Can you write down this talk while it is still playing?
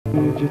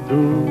you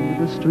through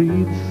the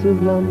streets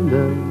of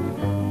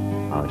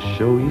London. I'll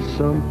show you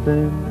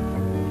something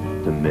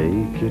to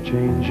make you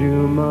change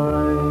your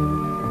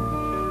mind.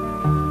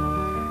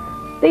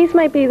 These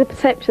may be the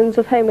perceptions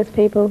of homeless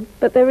people,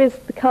 but there is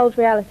the cold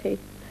reality.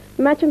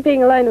 Imagine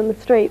being alone on the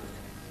streets.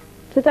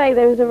 Today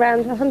there is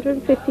around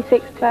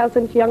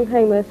 156,000 young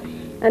homeless,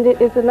 and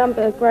it is a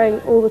number growing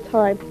all the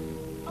time.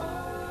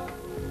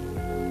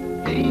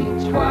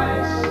 Think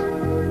twice,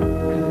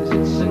 'cause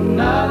it's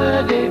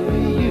another day for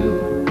you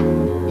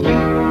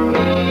and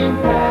me in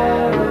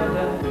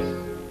paradise.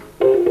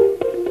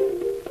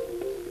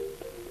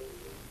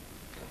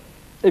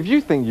 If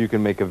you think you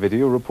can make a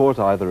video report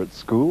either at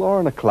school or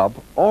in a club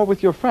or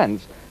with your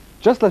friends,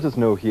 just let us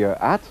know here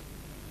at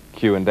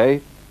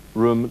Q&A,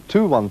 room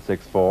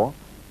 2164,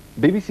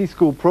 BBC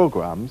School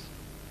Programmes,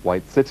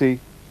 White City,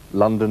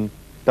 London,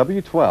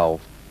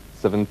 W12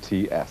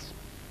 7TS.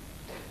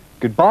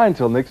 Goodbye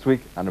until next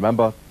week, and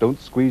remember,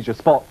 don't squeeze your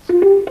spots.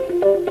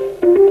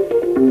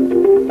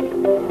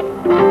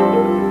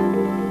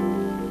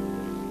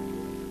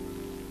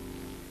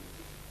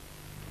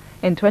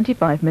 In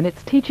 25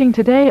 minutes, Teaching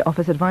Today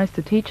offers advice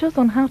to teachers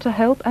on how to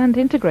help and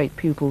integrate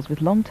pupils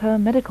with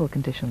long-term medical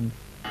conditions.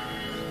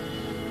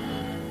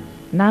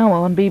 Now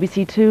on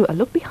BBC Two, a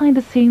look behind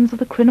the scenes of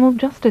the criminal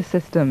justice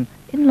system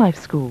in Life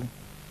School.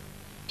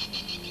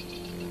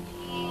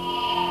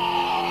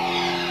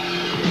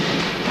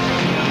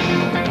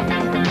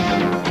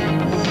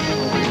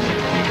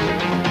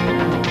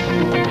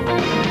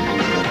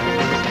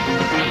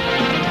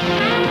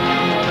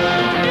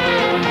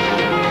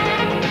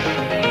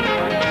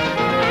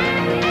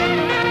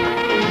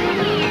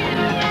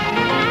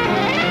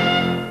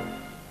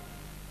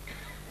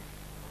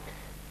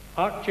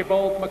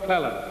 Archibald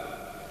McClellan,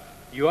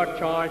 you are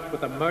charged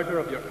with the murder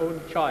of your own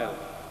child.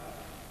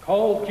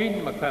 Call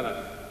Jean McClellan.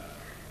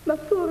 My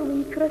poor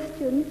wee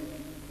Christian.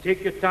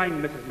 Take your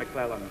time, Mrs.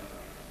 McClellan.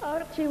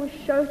 Archie was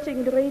shouting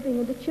and raving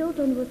and the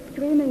children were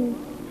screaming.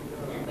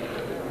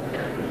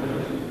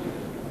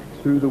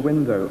 Through the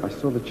window, I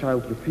saw the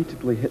child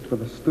repeatedly hit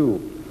with a stool.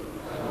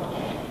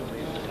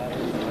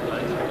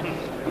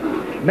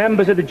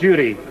 Members of the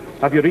jury,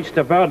 have you reached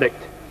a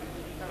verdict?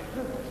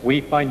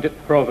 We find it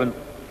proven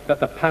that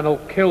the panel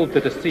killed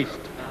the deceased,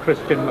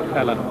 Christian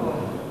McClellan.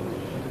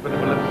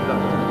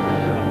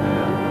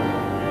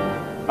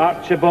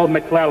 Archibald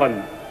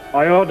McClellan,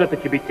 I order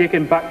that you be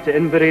taken back to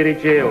Inverary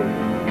Jail,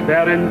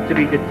 therein to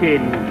be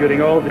detained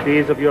during all the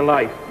days of your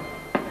life.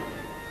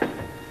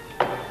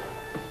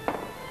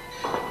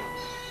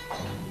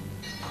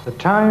 The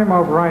time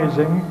of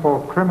rising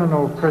for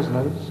criminal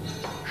prisoners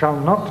shall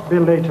not be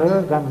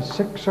later than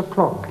 6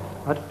 o'clock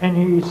at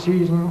any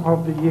season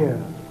of the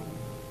year.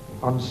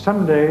 On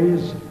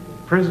Sundays,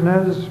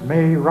 prisoners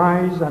may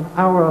rise an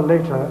hour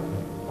later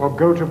or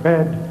go to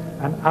bed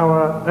an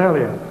hour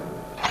earlier.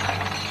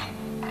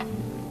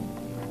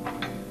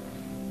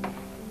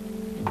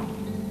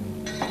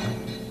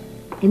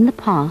 In the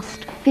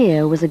past,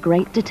 fear was a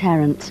great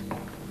deterrent.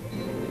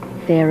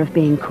 Fear of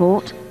being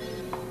caught,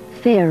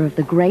 fear of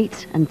the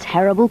great and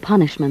terrible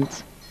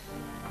punishment.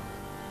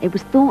 It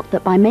was thought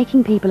that by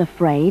making people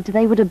afraid,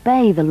 they would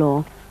obey the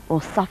law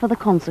or suffer the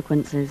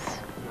consequences.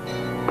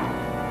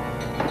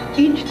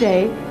 Each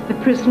day, the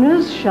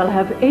prisoners shall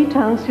have 8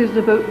 ounces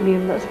of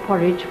oatmeal as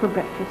porridge for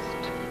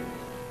breakfast,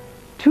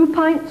 2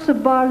 pints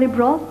of barley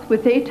broth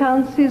with 8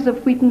 ounces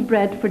of wheaten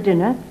bread for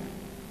dinner,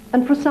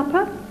 and for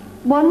supper,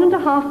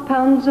 1½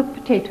 pounds of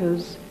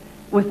potatoes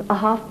with a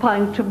 ½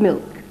 pint of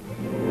milk.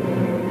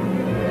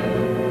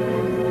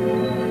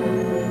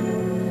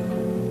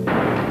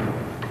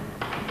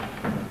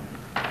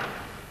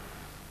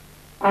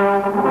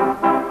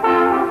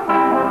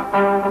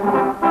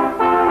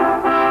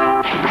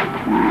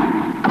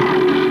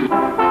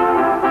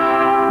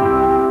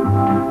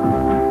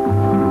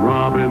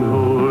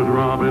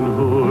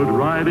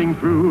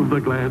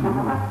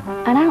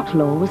 An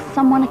outlaw was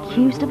someone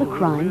accused of a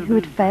crime who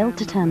had failed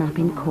to turn up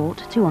in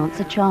court to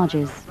answer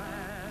charges.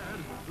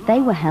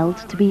 They were held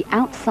to be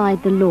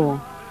outside the law,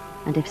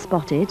 and if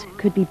spotted,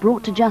 could be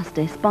brought to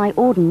justice by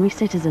ordinary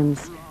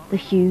citizens, the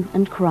hue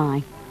and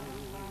cry.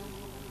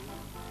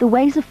 The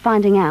ways of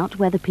finding out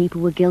whether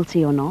people were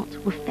guilty or not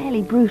were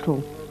fairly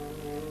brutal.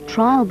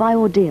 Trial by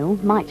ordeal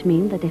might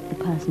mean that if the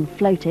person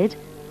floated,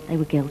 they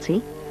were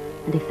guilty,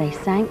 and if they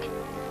sank,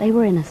 they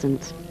were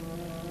innocent.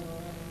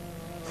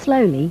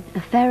 Slowly,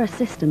 a fairer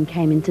system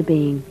came into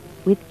being,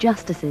 with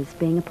justices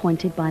being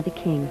appointed by the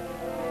king.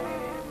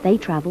 They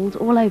travelled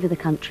all over the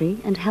country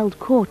and held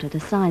court at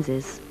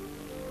assizes.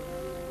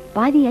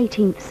 By the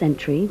 18th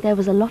century, there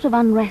was a lot of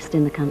unrest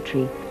in the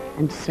country,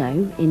 and so,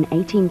 in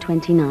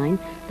 1829,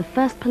 the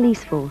first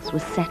police force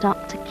was set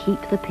up to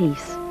keep the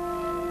peace.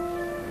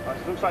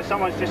 It looks like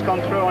someone's just gone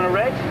through on a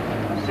red.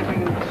 Let's see if we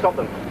can stop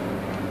them.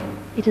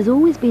 It has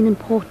always been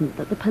important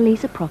that the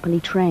police are properly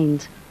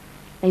trained.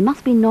 They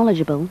must be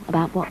knowledgeable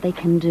about what they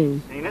can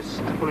do.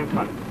 Venus, pull in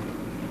front.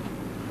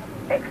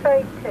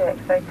 X-ray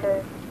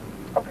 2,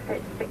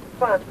 opposite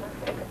 61.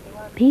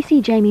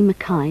 PC Jamie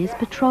Mackay is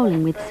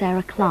patrolling with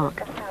Sarah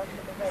Clark.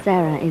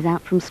 Sarah is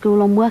out from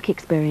school on work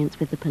experience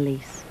with the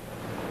police.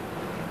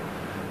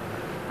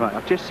 Right,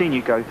 I've just seen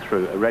you go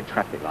through a red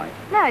traffic light.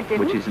 No, I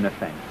didn't. Which is an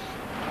offence.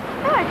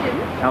 No, I didn't.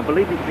 Now, I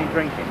believe that you've been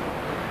drinking.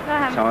 No, I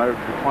haven't. So I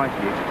require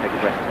you to take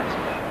a breath test.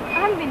 I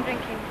haven't been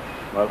drinking.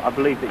 Well, I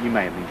believe that you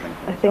may have been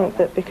drinking. I think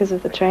that because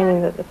of the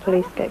training that the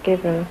police get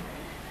given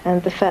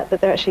and the fact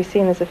that they're actually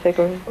seen as a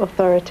figure of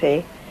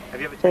authority,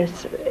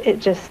 that it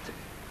just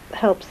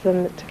helps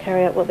them to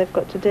carry out what they've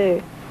got to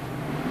do.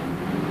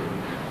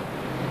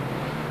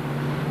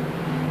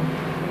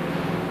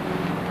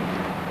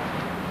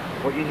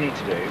 What you need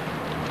to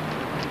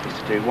do is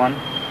to do one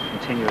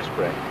continuous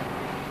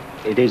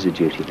breath. It is a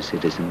duty of a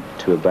citizen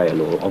to obey a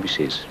law.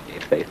 Obviously, it's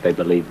if they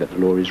believe that the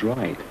law is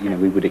right. You know,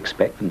 we would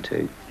expect them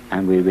to,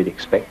 and we would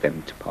expect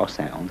them to pass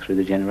that on through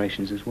the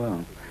generations as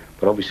well.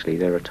 But obviously,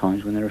 there are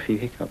times when there are a few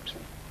hiccups.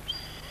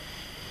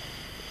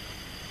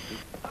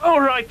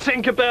 All right,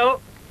 Tinkerbell,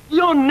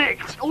 you're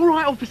nicked. All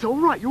right, officer, all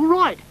right, you're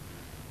right.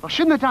 I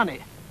shouldn't have done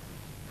it.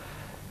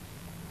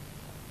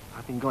 I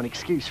haven't got an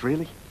excuse,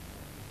 really.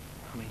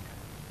 I mean,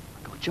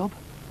 I've got a job,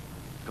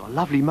 got a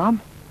lovely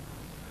mum.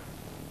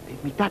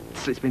 My dad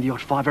slips me the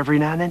odd five every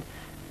now and then.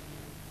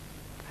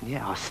 And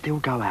yeah, I still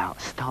go out,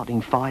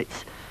 starting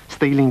fights,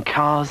 stealing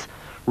cars,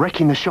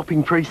 wrecking the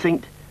shopping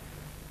precinct.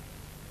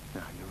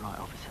 No, you're right,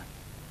 officer.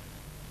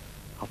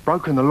 I've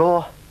broken the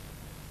law,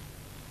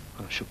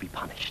 and I should be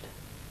punished.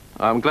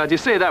 I'm glad you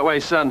see it that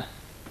way, son.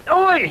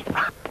 Oi!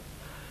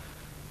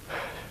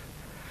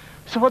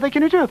 So what are they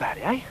going to do about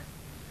it, eh?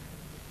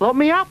 Lock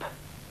me up?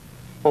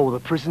 All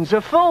the prisons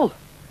are full.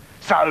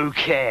 So who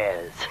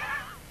cares?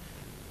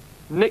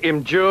 Nick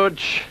him,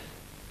 George.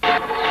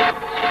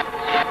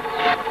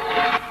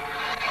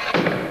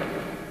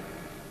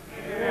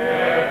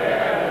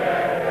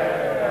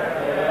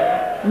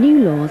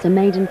 New laws are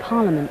made in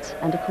Parliament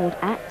and are called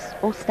Acts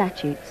or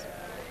Statutes.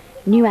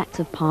 New Acts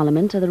of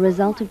Parliament are the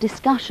result of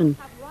discussion,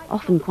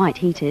 often quite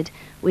heated,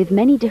 with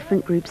many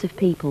different groups of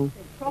people.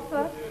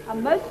 Proper,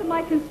 and most of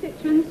my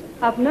constituents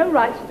have no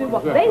right to do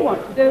what they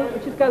want to do,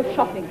 which is go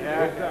shopping.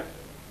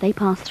 They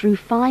pass through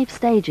 5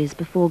 stages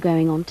before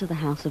going on to the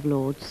House of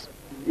Lords.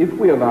 If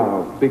we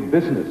allow big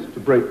business to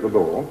break the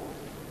law,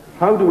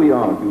 how do we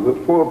argue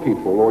that poor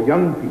people or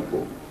young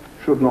people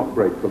should not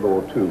break the law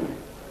too?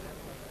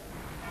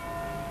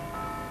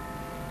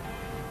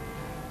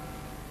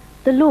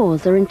 The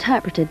laws are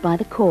interpreted by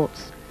the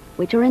courts,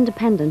 which are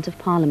independent of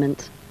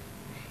Parliament.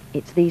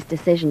 It's these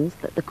decisions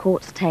that the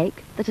courts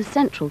take that are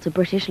central to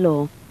British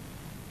law.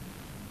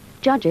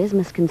 Judges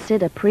must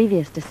consider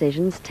previous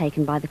decisions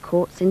taken by the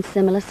courts in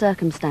similar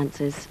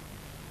circumstances,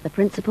 the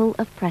principle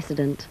of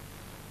precedent.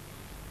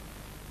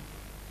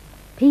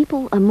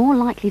 People are more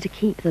likely to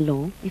keep the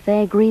law if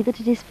they agree that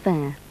it is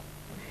fair.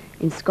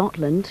 In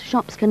Scotland,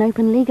 shops can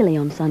open legally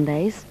on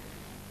Sundays.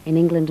 In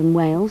England and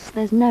Wales,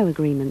 there's no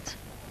agreement.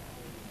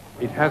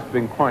 It has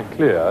been quite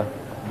clear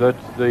that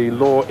the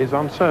law is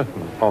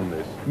uncertain on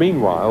this.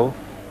 Meanwhile,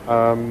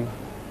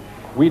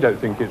 we don't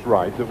think it's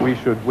right that we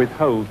should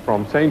withhold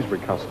from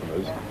Sainsbury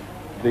customers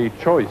the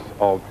choice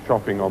of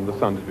shopping on the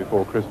Sunday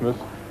before Christmas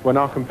when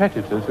our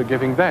competitors are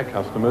giving their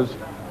customers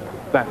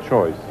that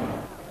choice.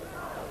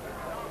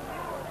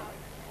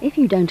 If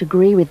you don't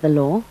agree with the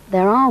law,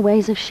 there are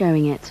ways of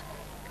showing it.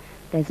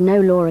 There's no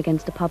law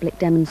against a public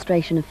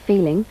demonstration of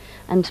feeling,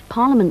 and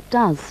Parliament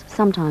does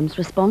sometimes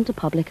respond to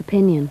public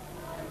opinion.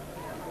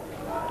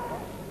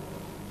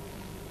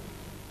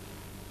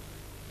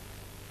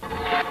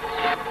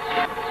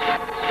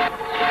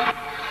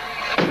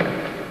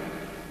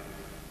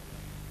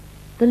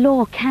 The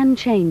law can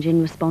change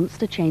in response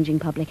to changing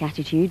public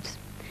attitudes.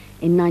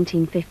 In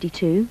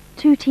 1952,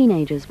 2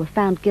 teenagers were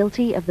found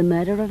guilty of the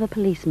murder of a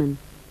policeman.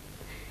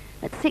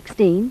 At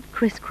 16,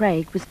 Chris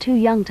Craig was too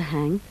young to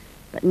hang,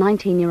 but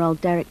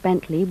 19-year-old Derek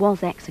Bentley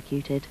was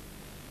executed.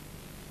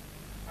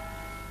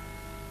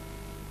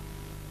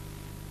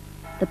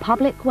 The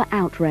public were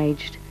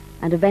outraged,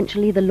 and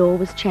eventually the law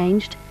was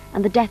changed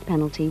and the death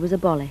penalty was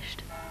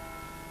abolished.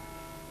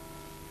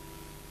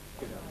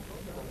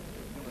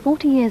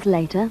 40 years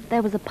later,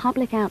 there was a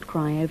public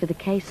outcry over the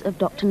case of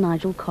Dr.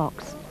 Nigel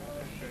Cox.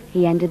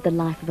 He ended the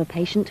life of a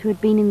patient who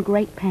had been in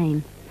great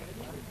pain.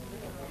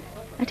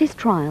 At his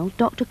trial,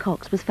 Dr.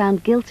 Cox was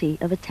found guilty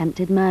of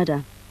attempted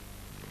murder.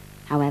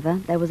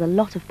 However, there was a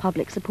lot of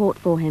public support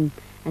for him,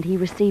 and he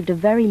received a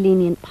very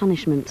lenient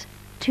punishment,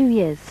 2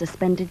 years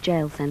suspended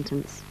jail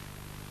sentence.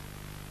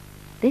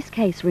 This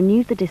case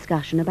renewed the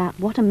discussion about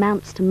what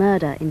amounts to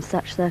murder in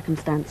such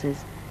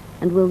circumstances,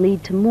 and will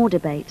lead to more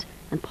debate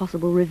and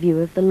possible review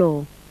of the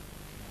law.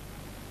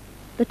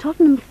 The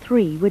Tottenham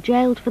Three were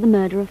jailed for the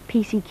murder of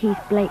P.C. Keith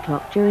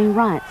Blakelock during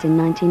riots in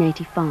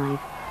 1985.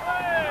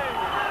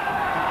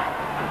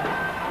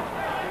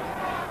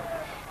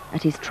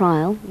 At his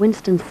trial,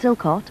 Winston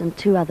Silcott and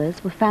 2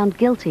 others were found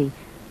guilty,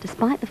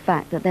 despite the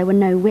fact that there were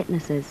no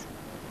witnesses.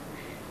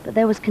 But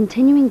there was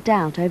continuing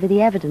doubt over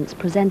the evidence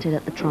presented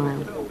at the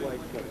trial.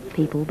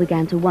 People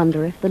began to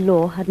wonder if the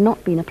law had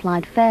not been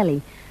applied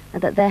fairly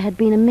and that there had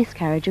been a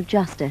miscarriage of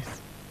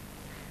justice.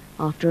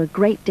 After a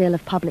great deal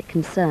of public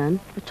concern,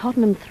 the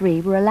Tottenham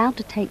Three were allowed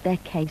to take their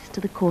case to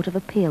the Court of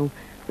Appeal,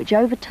 which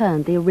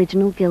overturned the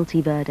original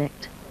guilty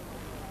verdict.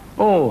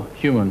 All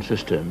human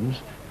systems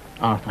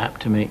are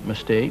apt to make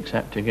mistakes,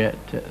 apt to get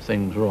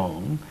things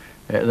wrong.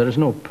 There is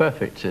no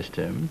perfect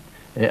system.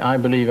 I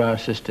believe our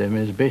system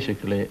is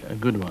basically a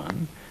good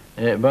one,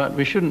 but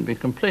we shouldn't be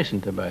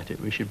complacent about it.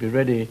 We should be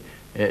ready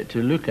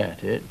to look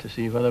at it to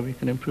see whether we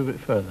can improve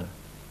it further.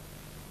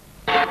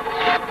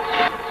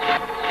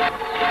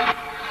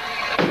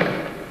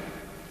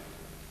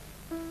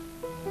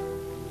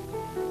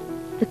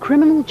 The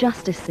criminal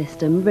justice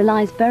system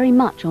relies very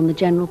much on the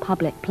general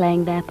public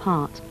playing their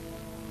part.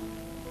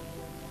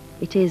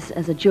 It is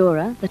as a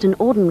juror that an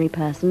ordinary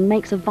person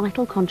makes a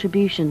vital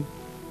contribution.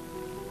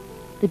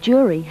 The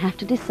jury have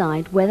to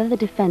decide whether the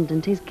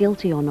defendant is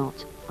guilty or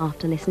not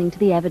after listening to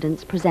the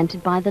evidence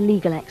presented by the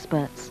legal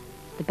experts,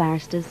 the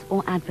barristers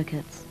or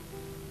advocates.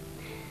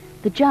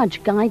 The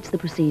judge guides the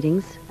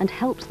proceedings and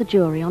helps the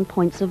jury on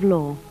points of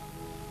law.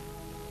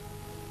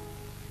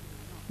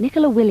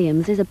 Nicola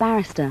Williams is a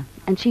barrister,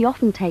 and she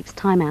often takes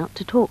time out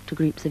to talk to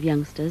groups of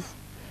youngsters.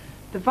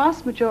 The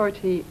vast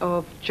majority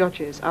of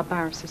judges are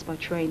barristers by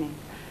training.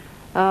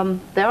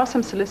 There are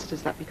some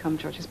solicitors that become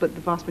judges, but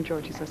the vast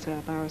majority, as I say,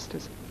 are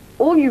barristers.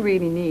 All you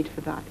really need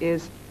for that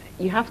is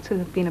you have to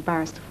have been a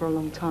barrister for a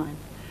long time.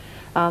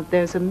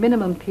 There's a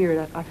minimum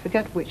period, I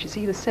forget which, it's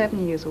either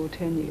 7 years or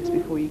 10 years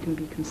before you can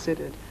be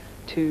considered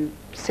to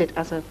sit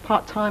as a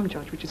part-time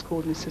judge, which is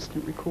called an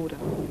assistant recorder.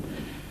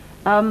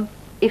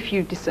 If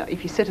you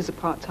sit as a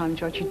part-time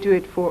judge, you do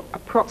it for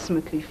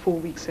approximately 4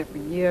 weeks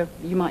every year.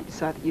 You might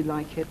decide that you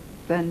like it,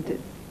 then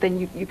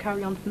you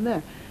carry on from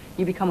there.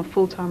 You become a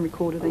full-time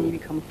recorder, then you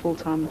become a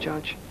full-time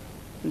judge.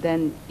 And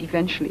then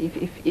eventually,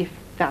 if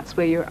that's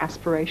where your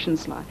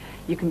aspirations lie,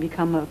 you can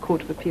become a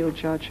Court of Appeal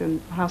judge and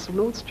House of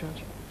Lords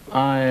judge.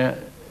 I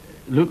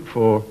look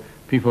for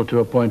people to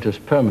appoint as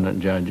permanent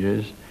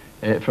judges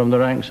from the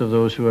ranks of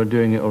those who are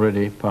doing it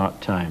already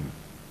part-time.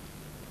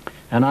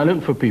 And I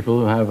look for people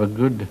who have a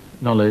good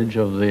knowledge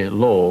of the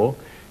law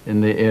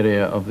in the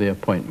area of the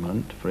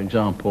appointment. For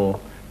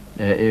example,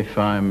 if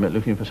I'm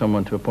looking for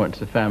someone to appoint to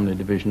the family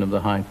division of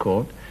the High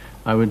Court,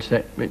 I would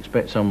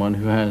expect someone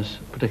who has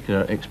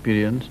particular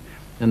experience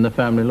in the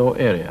family law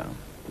area.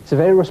 It's a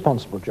very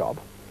responsible job.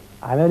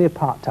 I'm only a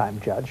part-time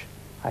judge.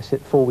 I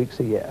sit 4 weeks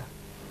a year.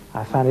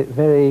 I find it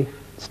very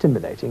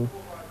stimulating,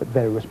 but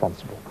very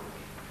responsible.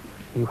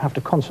 You have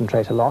to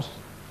concentrate a lot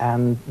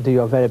and do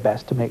your very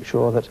best to make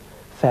sure that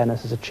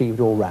fairness is achieved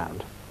all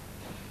round.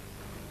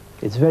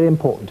 It's very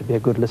important to be a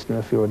good listener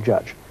if you're a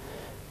judge,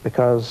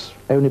 because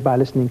only by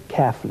listening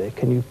carefully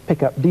can you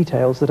pick up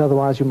details that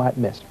otherwise you might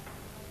miss.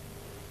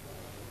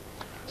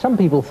 Some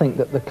people think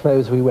that the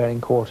clothes we wear in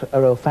court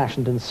are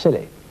old-fashioned and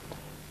silly,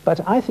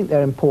 but I think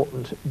they're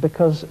important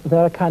because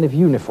they're a kind of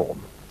uniform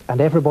and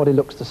everybody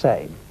looks the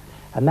same,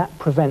 and that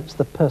prevents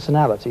the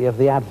personality of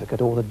the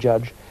advocate or the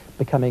judge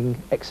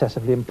becoming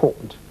excessively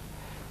important.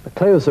 The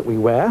clothes that we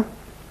wear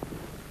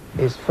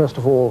is, first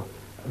of all,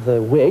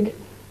 the wig.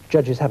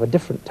 Judges have a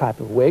different type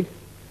of wig.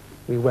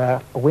 We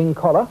wear a wing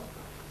collar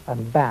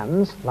and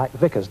bands, like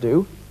vicars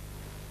do.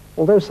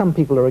 Although some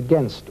people are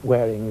against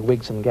wearing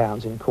wigs and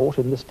gowns in court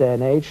in this day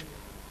and age,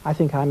 I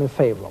think I'm in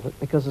favour of it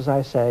because, as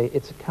I say,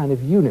 it's a kind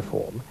of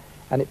uniform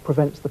and it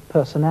prevents the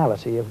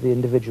personality of the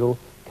individual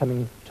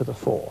coming to the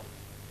fore.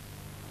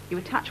 You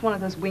attach one of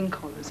those wing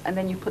collars and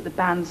then you put the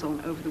bands on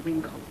over the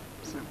wing collar.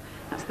 So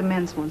that's the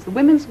men's ones. The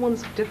women's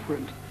ones are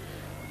different.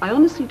 I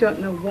honestly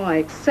don't know why,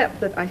 except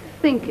that I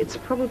think it's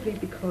probably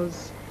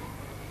because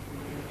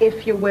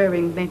if you're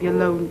wearing maybe a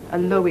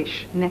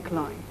lowish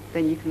neckline,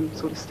 then you can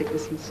sort of stick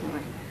this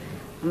inside.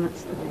 And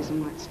that's the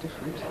reason why it's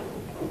different.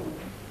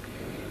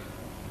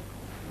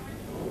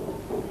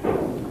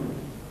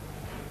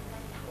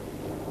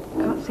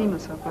 I can't see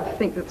myself, but I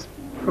think that's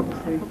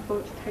probably... Before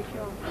it's take it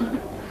off.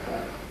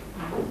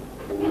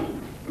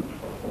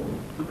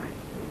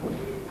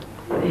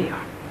 There you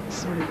are.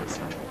 Sorry about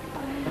that.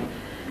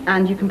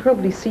 And you can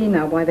probably see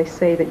now why they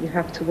say that you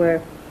have to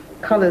wear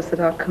colours that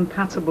are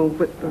compatible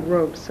with the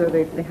robe, so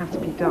they have to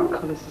be dark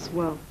colours as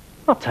well.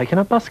 I've taken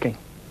up busking.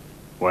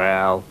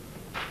 Well,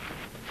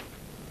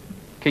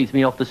 keeps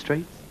me off the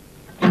streets.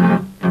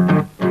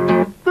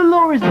 The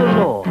law is the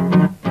law.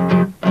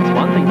 That's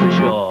one thing for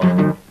sure.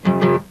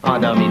 I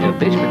don't mean a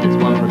bitch, but it's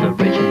one for the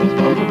rich and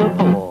it's one for the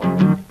poor.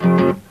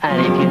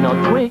 And if you're not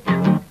quick,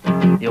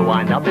 you'll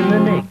wind up in the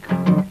nick.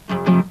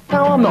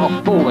 Now, I'm not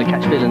a fool and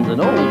catch villains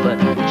and all, but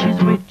which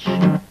is which?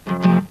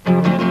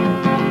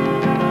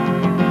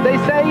 They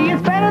say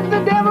it's better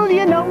the devil,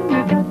 you know,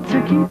 you got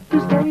to keep the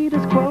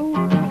status quo.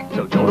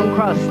 So don't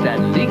cross that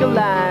legal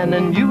line,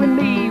 and you and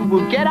me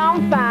will get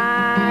on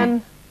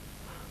fine.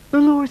 The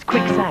law is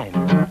quicksand.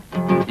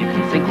 You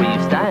can sink where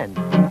you stand.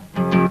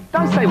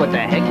 Don't say what the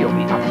heck, you'll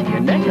be up to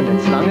your neck and then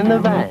slung in the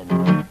van.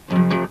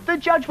 The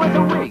judge wears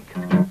a wig.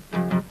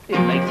 It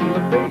makes him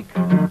look big.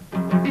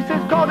 He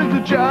says, God is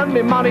adjourned,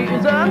 my money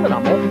is earned, and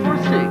I'm off for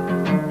a cig.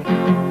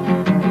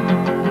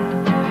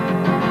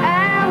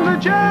 And the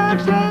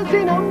judge says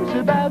he knows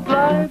about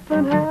life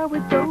and how it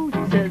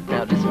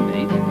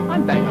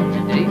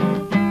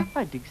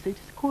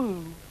status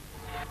quo.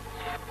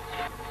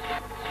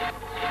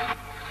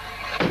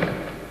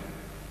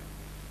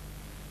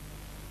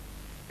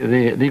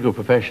 The legal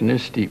profession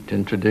is steeped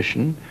in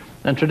tradition,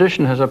 and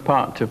tradition has a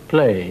part to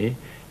play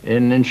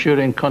in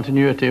ensuring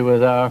continuity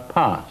with our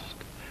past.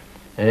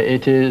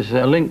 It is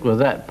a link with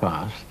that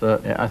past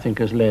that I think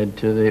has led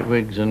to the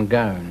wigs and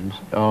gowns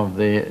of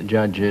the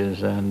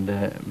judges and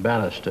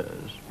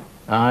barristers.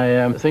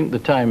 I think the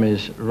time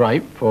is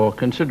ripe for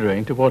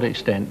considering to what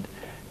extent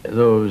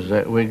those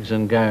wigs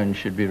and gowns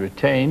should be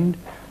retained,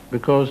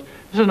 because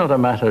this is not a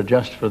matter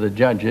just for the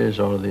judges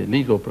or the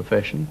legal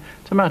profession,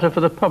 it's a matter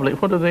for the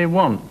public. What do they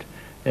want?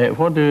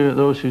 What do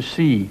those who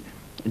see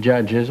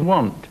judges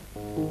want?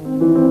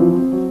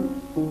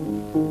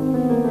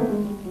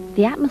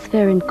 The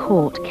atmosphere in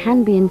court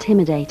can be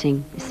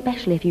intimidating,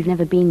 especially if you've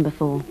never been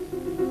before.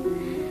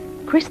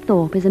 Chris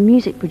Thorpe is a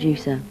music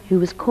producer who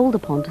was called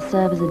upon to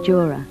serve as a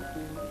juror.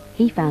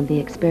 He found the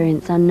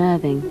experience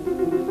unnerving.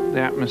 The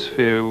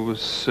atmosphere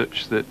was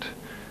such that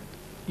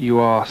you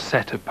are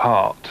set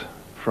apart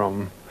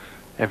from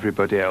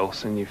everybody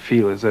else, and you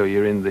feel as though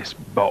you're in this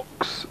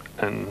box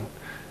and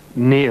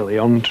nearly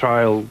on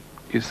trial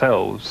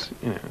yourselves,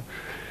 you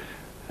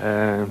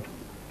know.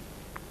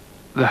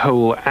 The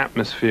whole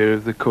atmosphere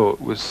of the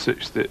court was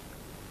such that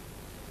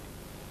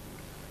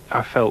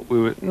I felt we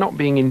were not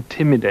being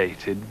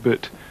intimidated,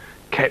 but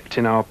kept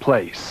in our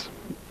place,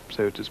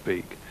 so to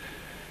speak.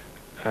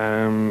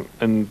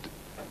 And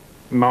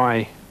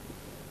my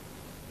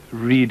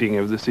reading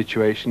of the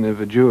situation of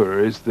a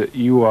juror is that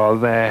you are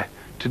there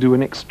to do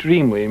an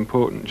extremely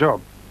important job.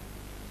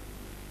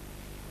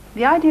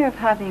 The idea of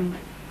having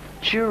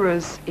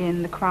jurors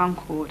in the Crown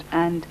Court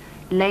and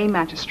lay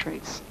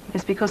magistrates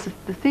is because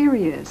the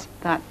theory is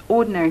that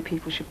ordinary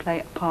people should play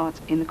a part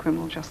in the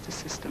criminal justice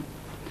system.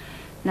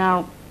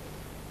 Now,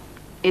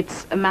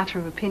 it's a matter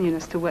of opinion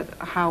as to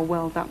how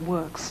well that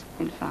works,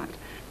 in fact,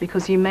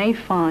 because you may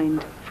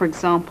find, for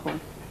example,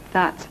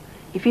 that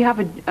if you have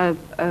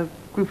a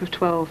group of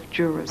 12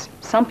 jurors,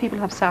 some people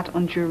have sat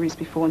on juries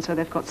before and so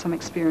they've got some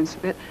experience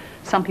of it.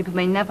 Some people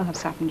may never have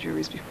sat on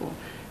juries before.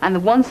 And the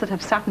ones that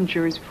have sat on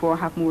juries before,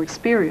 have more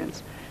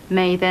experience,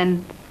 may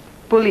then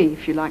bully,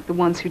 if you like, the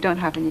ones who don't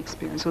have any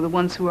experience, or the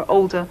ones who are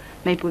older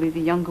may bully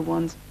the younger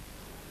ones.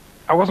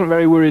 I wasn't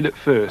very worried at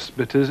first,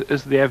 but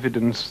as the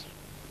evidence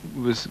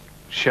was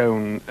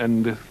shown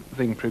and the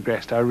thing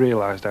progressed, I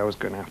realised I was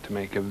going to have to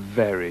make a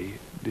very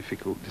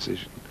difficult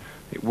decision.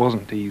 It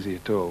wasn't easy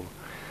at all.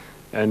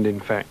 And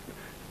in fact,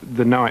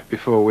 the night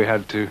before we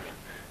had to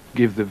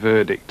give the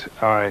verdict,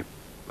 I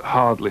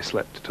hardly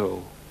slept at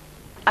all.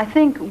 I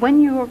think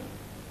when you're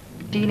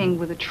dealing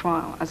with a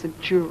trial as a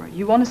juror,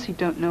 you honestly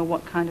don't know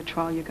what kind of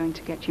trial you're going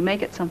to get. You may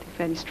get something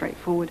fairly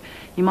straightforward.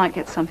 You might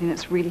get something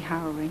that's really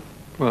harrowing.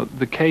 Well,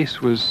 the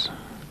case was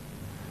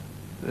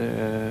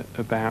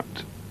about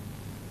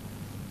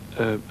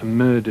a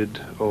murdered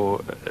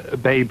or a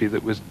baby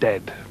that was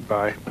dead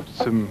by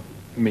some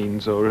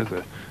means or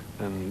other,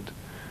 and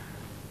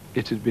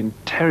it had been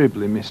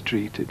terribly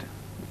mistreated.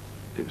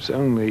 It was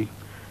only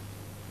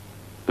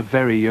a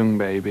very young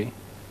baby,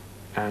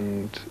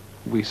 and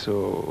we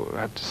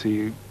had to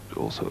see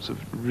all sorts of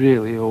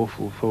really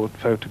awful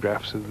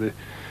photographs of the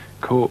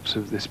corpse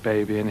of this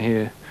baby and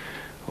hear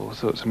all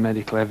sorts of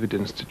medical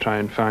evidence to try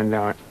and find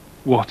out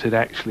what had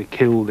actually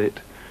killed it.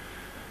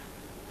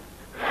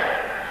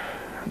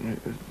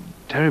 It was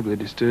terribly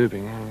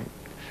disturbing.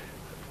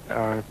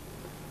 I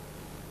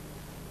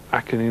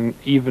can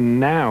even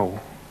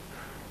now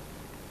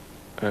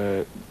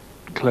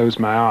close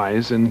my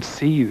eyes and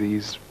see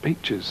these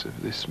pictures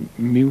of this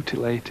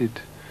mutilated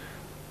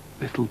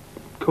little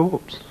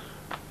corpse.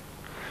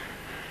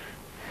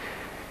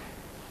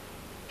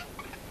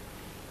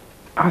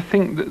 I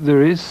think that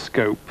there is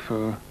scope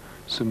for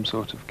some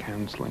sort of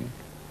counselling.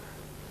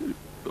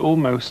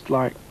 Almost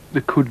like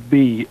there could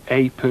be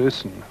a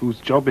person whose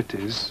job it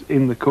is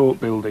in the court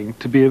building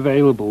to be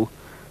available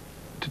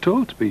to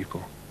talk to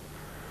people.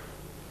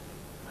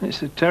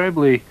 It's a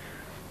terribly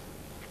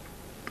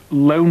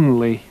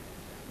lonely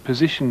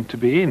position to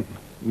be in,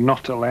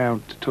 not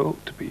allowed to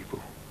talk to people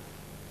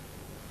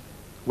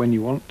when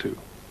you want to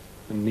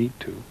and need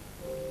to.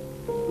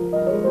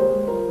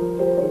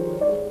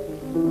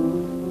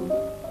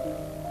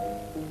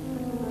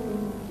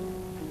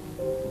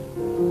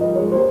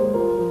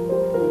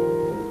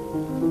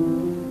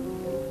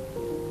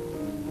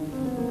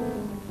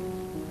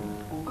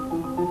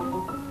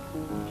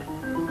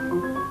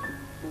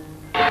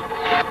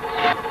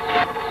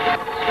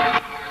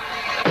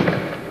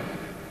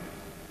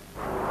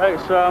 Right,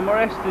 so I'm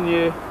arresting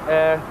you. You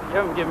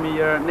haven't given me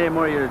your name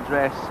or your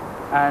address,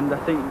 and I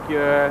think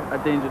you're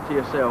a danger to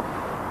yourself.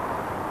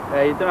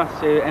 You don't have to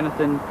say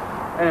anything.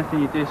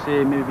 Anything you do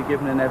say may be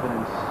given in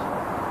evidence.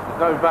 There's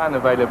no van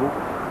available,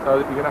 so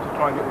you're going to have to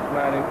try and get this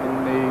man in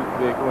the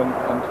vehicle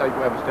and take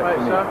whatever steps Right,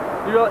 you need.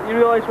 sir. You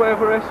realise why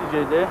I've arrested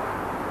you, do you?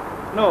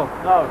 No?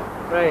 No.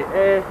 Right,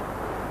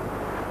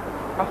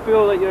 I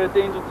feel that you're a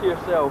danger to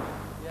yourself.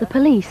 The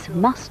police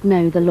must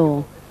know the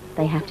law.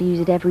 They have to use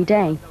it every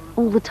day,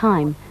 all the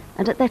time,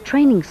 and at their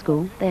training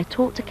school they are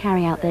taught to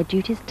carry out their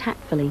duties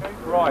tactfully.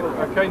 Right,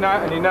 okay,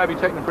 now, and you now be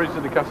taking the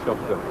prisoner to the custody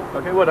officer.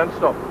 Okay, well done,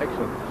 stop,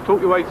 excellent. Just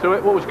talk your way through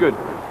it, what was good?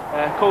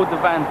 Called the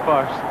van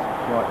first.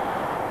 Right.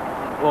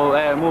 Well,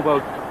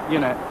 mobile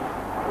unit.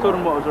 Told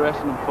them what I was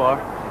arresting them for.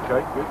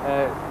 Okay, good.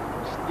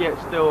 Yet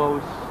still I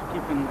was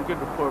keeping a good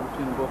rapport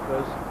between both of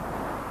us.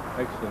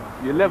 Excellent.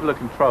 Your level of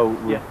control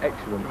was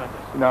excellent.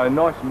 You know, in a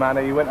nice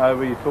manner, you went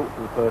over, you talked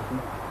to the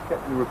person,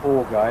 kept the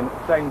rapport going.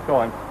 At the same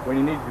time, when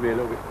you needed to be a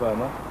little bit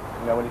firmer,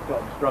 you know, when you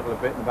started to struggle a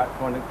bit in the back,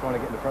 trying to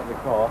get in the front of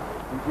the car,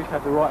 you just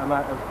had the right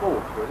amount of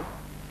force, really.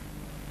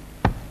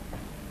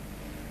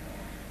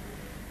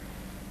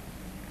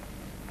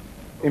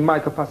 In my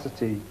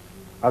capacity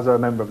as a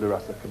member of the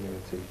Rasta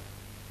community,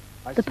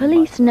 The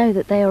police know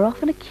that they are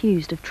often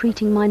accused of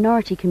treating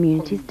minority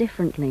communities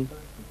differently.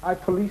 I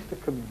police the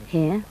community.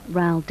 Here,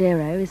 Raul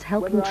Diro is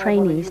helping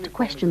trainees to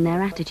question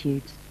their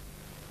attitudes.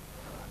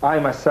 I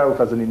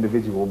myself, as an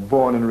individual,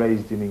 born and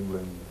raised in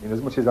England, in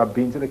as much as I've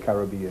been to the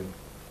Caribbean,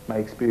 my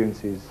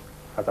experiences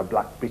as a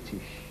black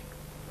British.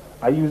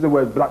 I use the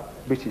word black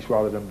British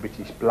rather than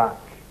British black,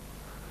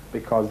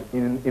 because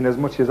in as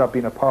much as I've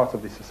been a part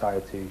of this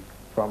society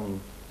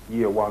from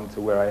year one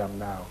to where I am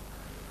now,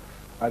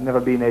 I've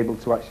never been able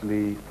to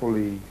actually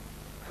fully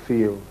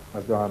feel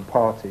as though I'm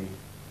party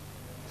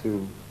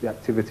to the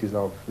activities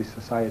of this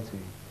society.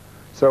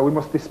 So we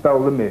must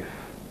dispel the myth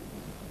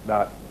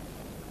that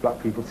black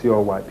people see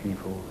all white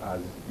people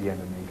as the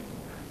enemy.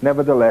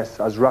 Nevertheless,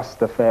 as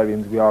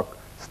Rastafarians, we are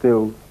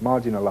still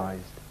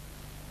marginalized.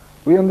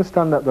 We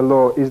understand that the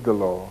law is the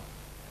law,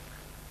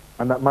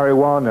 and that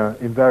marijuana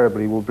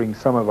invariably will bring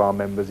some of our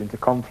members into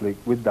conflict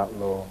with that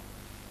law.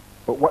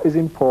 But what is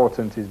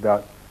important is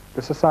that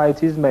the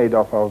society is made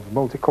up of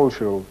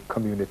multicultural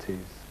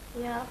communities.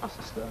 Yeah, I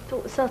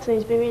thought the Saturday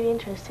has been really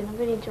interesting. I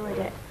really enjoyed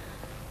it.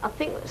 I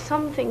think that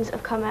some things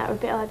have come out are a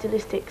bit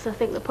idealistic, because I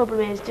think the problem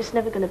is just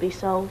never going to be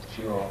solved.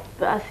 Sure.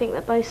 But I think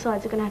that both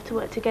sides are going to have to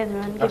work together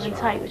and give and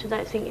take, which I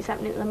don't think is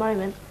happening at the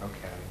moment.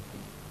 Okay.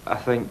 I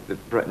think that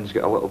Britain's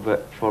got a little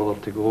bit further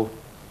to go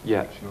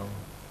yet. Sure.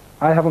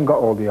 I haven't got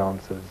all the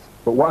answers,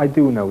 but what I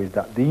do know is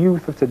that the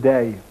youth of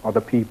today are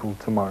the people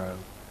tomorrow,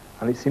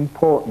 and it's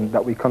important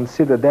that we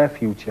consider their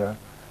future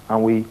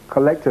and we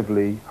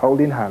collectively,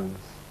 holding hands,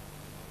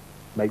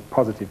 make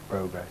positive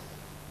progress.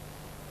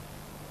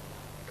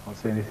 Can't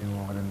say anything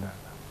more than that.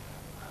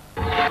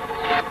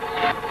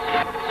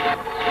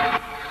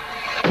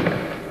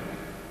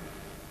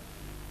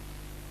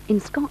 In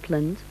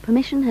Scotland,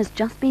 permission has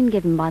just been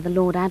given by the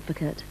Lord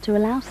Advocate to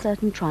allow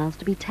certain trials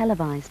to be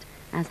televised,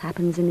 as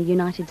happens in the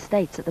United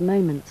States at the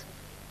moment.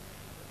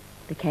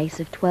 The case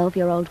of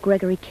 12-year-old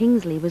Gregory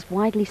Kingsley was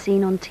widely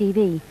seen on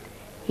TV.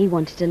 He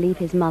wanted to leave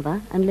his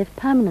mother and live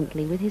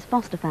permanently with his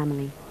foster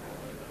family.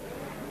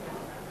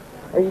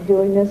 Are you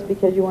doing this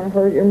because you want to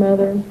hurt your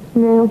mother?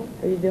 No.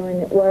 Are you doing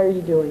it? Why are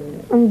you doing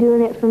it? I'm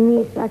doing it for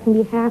me so I can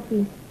be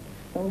happy.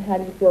 And how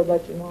do you feel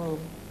about your mom?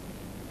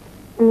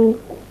 I mean,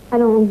 I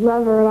don't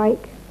love her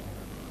like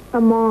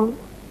a mom.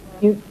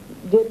 You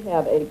did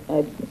have a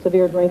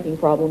severe drinking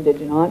problem, did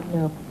you not?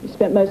 No. You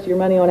spent most of your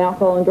money on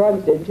alcohol and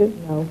drugs, didn't you?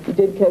 No. You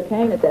did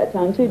cocaine at that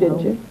time too,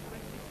 didn't you?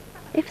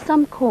 If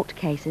some court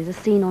cases are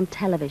seen on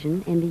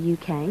television in the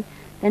UK,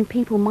 then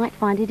people might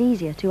find it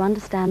easier to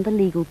understand the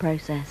legal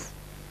process.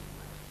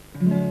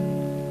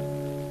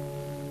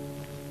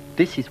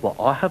 This is what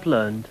I have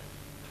learned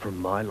from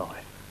my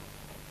life.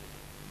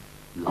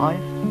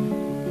 Life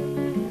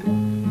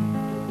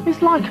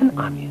is like an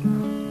onion.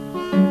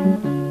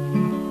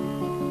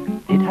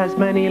 It has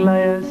many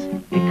layers,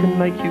 it can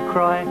make you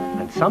cry,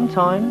 and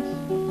sometimes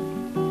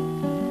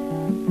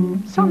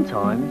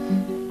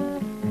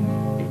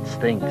it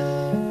stinks.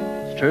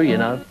 It's true, you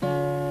know.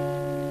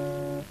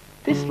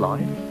 This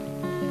life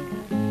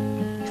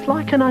is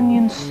like an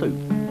onion soup.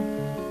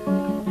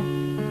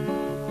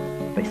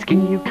 They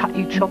skin you, cut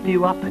you, chop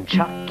you up and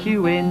chuck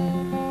you in.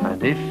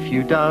 And if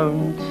you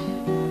don't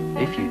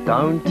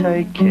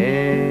take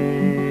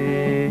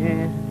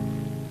care,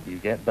 you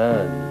get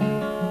burned.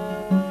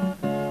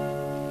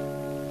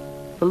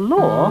 The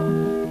law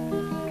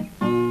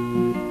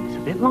is a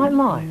bit like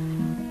life.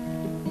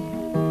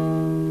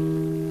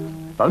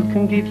 Both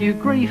can give you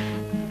grief,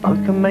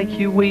 both can make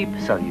you weep,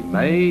 so you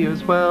may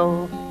as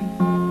well,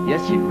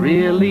 yes you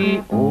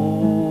really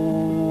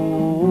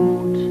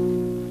ought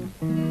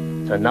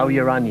to know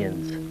your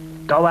onions.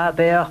 Go out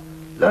there,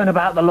 learn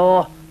about the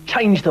law,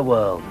 change the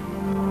world.